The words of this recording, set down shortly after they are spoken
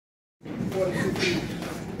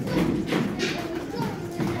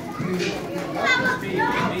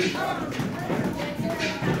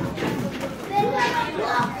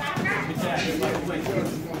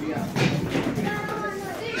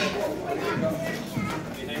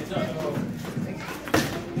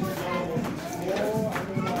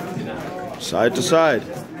Side to side.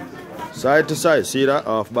 Side to side. See that?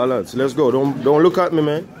 Off balance. Let's go. Don't look at me,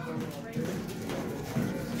 man.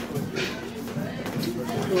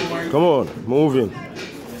 Come on. Moving.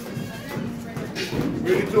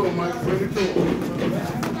 Bring it to him, Mike. Bring it to him.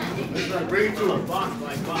 That's right. Bring it to him. Box.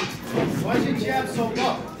 Why's your jab so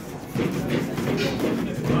low?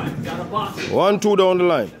 Got a box. 1-2 down the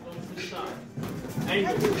line.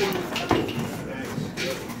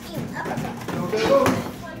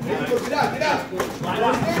 Get out. Slide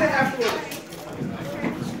out. Afterwards.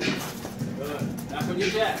 Good. Back on your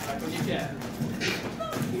jab.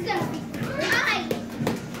 He's gonna be right.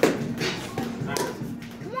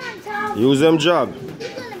 Come on, Tom. Use them jab. He's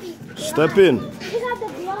gonna be Step in. Look at the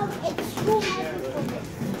glove. It's so hard.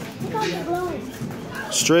 Look at the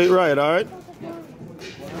glove. Straight right, alright?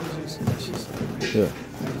 Yeah.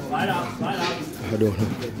 Slide out. I don't know.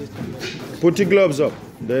 Put your gloves up.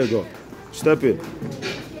 There you go. Step in.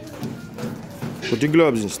 Put your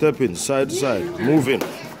gloves in. Step in. Side to side. Move in.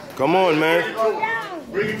 Come on, man. Go down.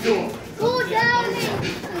 Bring it to him. Go down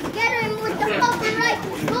and get him with the upper right.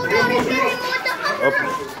 Go down and get him with the upper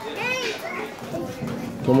right.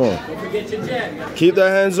 Come on. Don't forget your jab. Keep the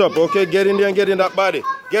hands up, okay? Get in there and get in that body.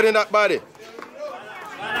 Get in that body.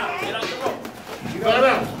 Slide out. Get out the rope. You got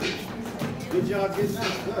out. Good job getting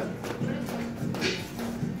out. Good.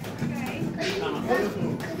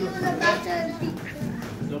 He was about to be.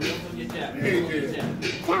 Don't put your jab.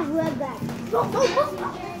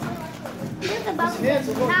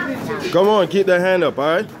 Come on, keep that hand up, all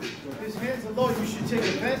right? If his hands are low, you should take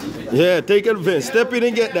advantage. Yeah, take advantage. Step in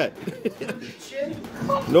and get that.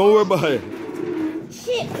 Don't worry about it.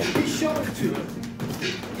 Shit. He's showing it to you.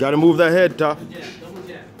 Gotta move that head, Taf. Double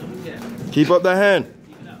jab. Keep up that hand.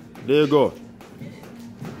 There you go.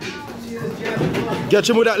 Get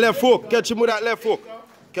him with that left hook. Catch him with that left hook.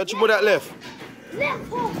 Catch him with that left. Left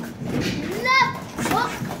hook. Left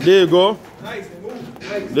hook. There you go.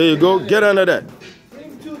 There you go. Get under that.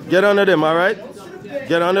 Get under them, all right?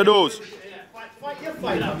 Get under those. Fight your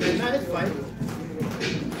fight, man. Not his fight.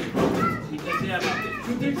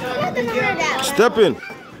 Step in.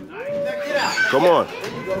 Get out. Come on.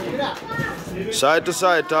 Get out. Side to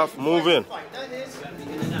side, Taf. Move in.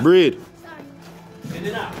 Breathe.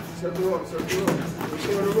 Get out.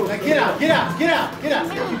 Get out.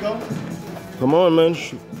 There you go. Come on, man.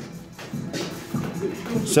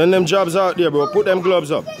 Send them jobs out there, bro. Put them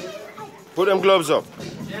gloves up. Put them gloves up.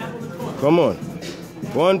 Come on.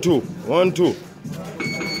 1-2. 1-2.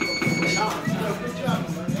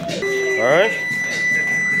 All right?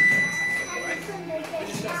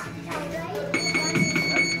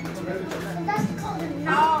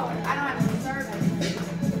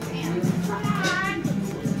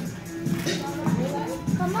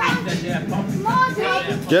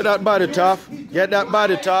 Get that body, Taf. Get that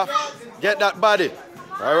body, Taf. Get that body.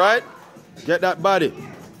 All right? Get that body.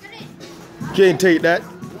 Can't take that.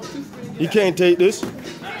 You can't take this.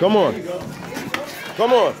 Come on.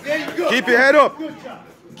 Come on. Keep your head up.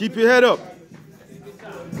 Keep your head up.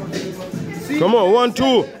 Come on.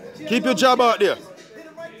 1-2. Keep your jab out there.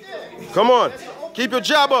 Come on. Keep your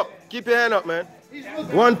jab up. Keep your hand up, man.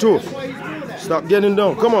 1-2. Stop getting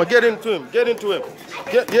down. Come on. Get into him. Get into him.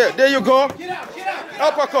 Yeah, there you go.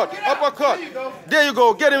 Uppercut. Uppercut. There you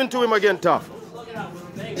go. Get him into him again, Taf.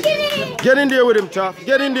 Get in there with him, Taf.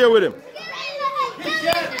 Get in there with him.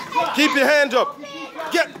 Keep your hands up.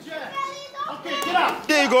 Get.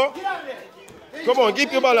 There you go. Come on,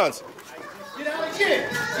 keep your balance. Get out of here.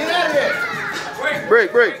 Get out of here.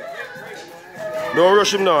 Break. Don't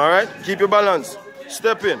rush him now, all right? Keep your balance.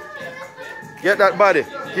 Step in. Get that body.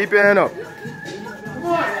 Keep your hand up.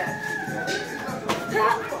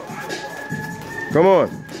 Come on.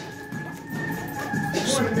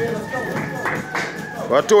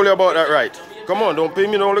 I told you about that right. Come on, don't pay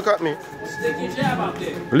me, don't look at me. Stick your jab out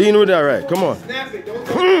there. Lean with that right, come on.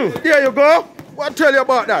 There you go. What tell you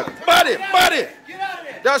about that? Body.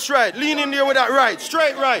 That's right. Lean in there with that right.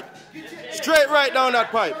 Straight right. Straight right down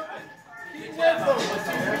that pipe.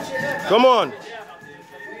 Come on.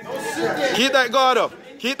 Keep that guard up.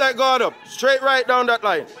 Keep that guard up. Straight right down that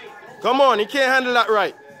line. Come on, he can't handle that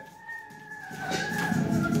right.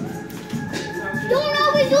 Don't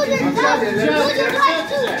always use your left. Use your right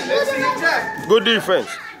too. Use your right. Good defense.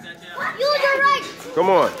 Use your right. Come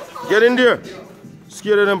on. Get in there.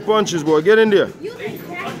 Scared of them punches, boy. Get in there.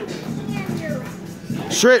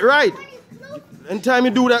 Straight right. Anytime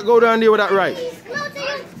you do that, go down there with that right.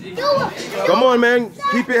 Come on, man.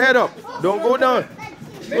 Keep your head up. Don't go down.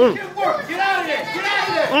 Make him work. Get out of there. Get out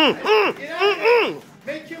of there. Get out of there.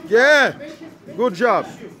 Make him work. Yeah. Good job.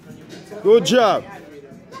 Good job.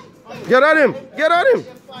 Get at him. Get at him.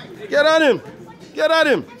 Get at him. Get at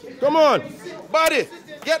him. Come on. Body.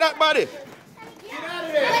 Get that body.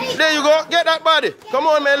 There you go. Get that body. Come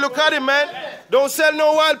on, man. Look at him, man. Don't sell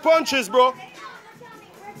no wild punches, bro.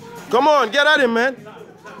 Come on. Get at him, man.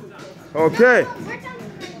 Okay.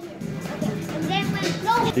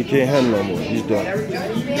 He can't handle no more. He's done.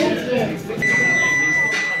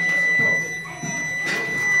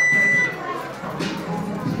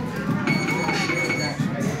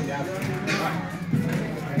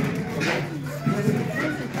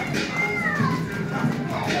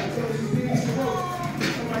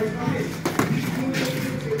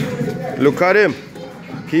 Look at him.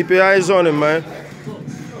 Keep your eyes on him, man.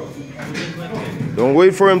 Don't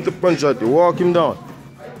wait for him to punch at you. Walk him down.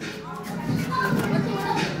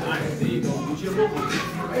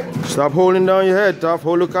 Stop holding down your head, Taff.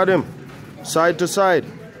 Oh, look at him. Side to side.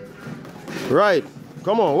 Right.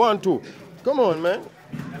 Come on, 1, 2. Come on, man.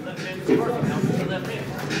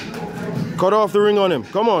 Cut off the ring on him.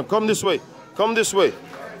 Come on, come this way. Come this way.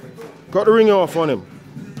 Cut the ring off on him.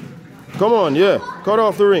 Come on, yeah. Cut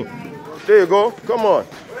off the ring. There you go. Come on.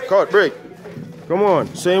 Cut, break. Come on.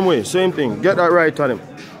 Same way, same thing. Get that right on him.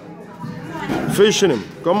 Fishing him.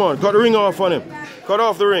 Come on. Cut the ring off on him. Cut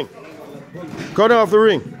off the ring. Cut off the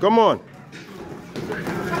ring. Come on.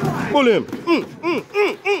 Pull him.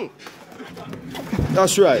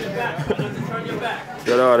 That's right.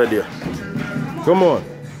 Get out of there. Come on.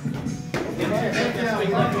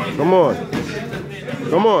 Come on.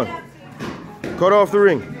 Come on. Cut off the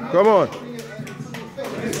ring. Come on.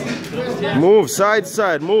 Move side to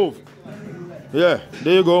side. Move. Yeah.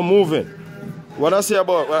 There you go. Moving. What I say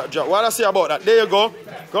about that? There you go.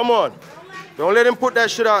 Come on. Don't let him put that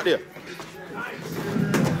shit out there.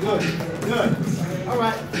 Good. Good. All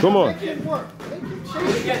right. Come on. Make him work.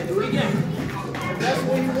 Make him do it again. That's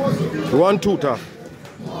what he wants to do. 1, 2, Taff.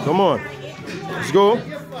 Come on. Let's go. Make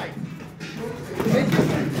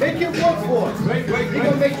him work for it. He's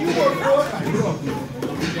gonna make you work for it.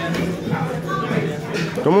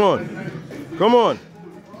 Come on. Come on.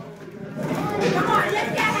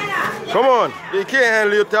 Come on. You can't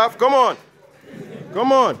handle your Taff. Come on.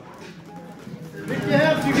 Come on. If you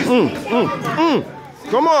have to,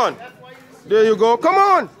 Come on. There you go. Come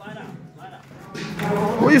on.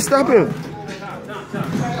 Why are you stopping?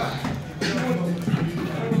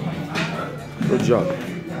 Good job.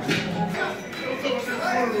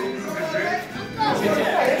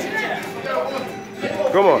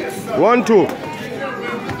 Come on. 1, 2.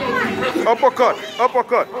 Uppercut.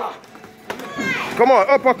 Uppercut. Come on.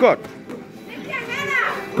 Uppercut.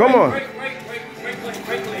 Come on.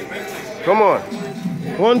 Come on.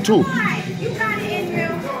 1, 2.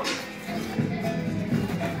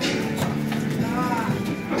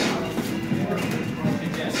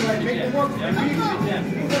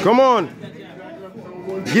 Come on.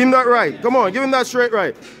 Give him that right. Come on. Give him that straight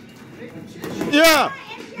right. Yeah.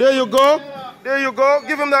 There you go. There you go.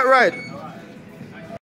 Give him that right.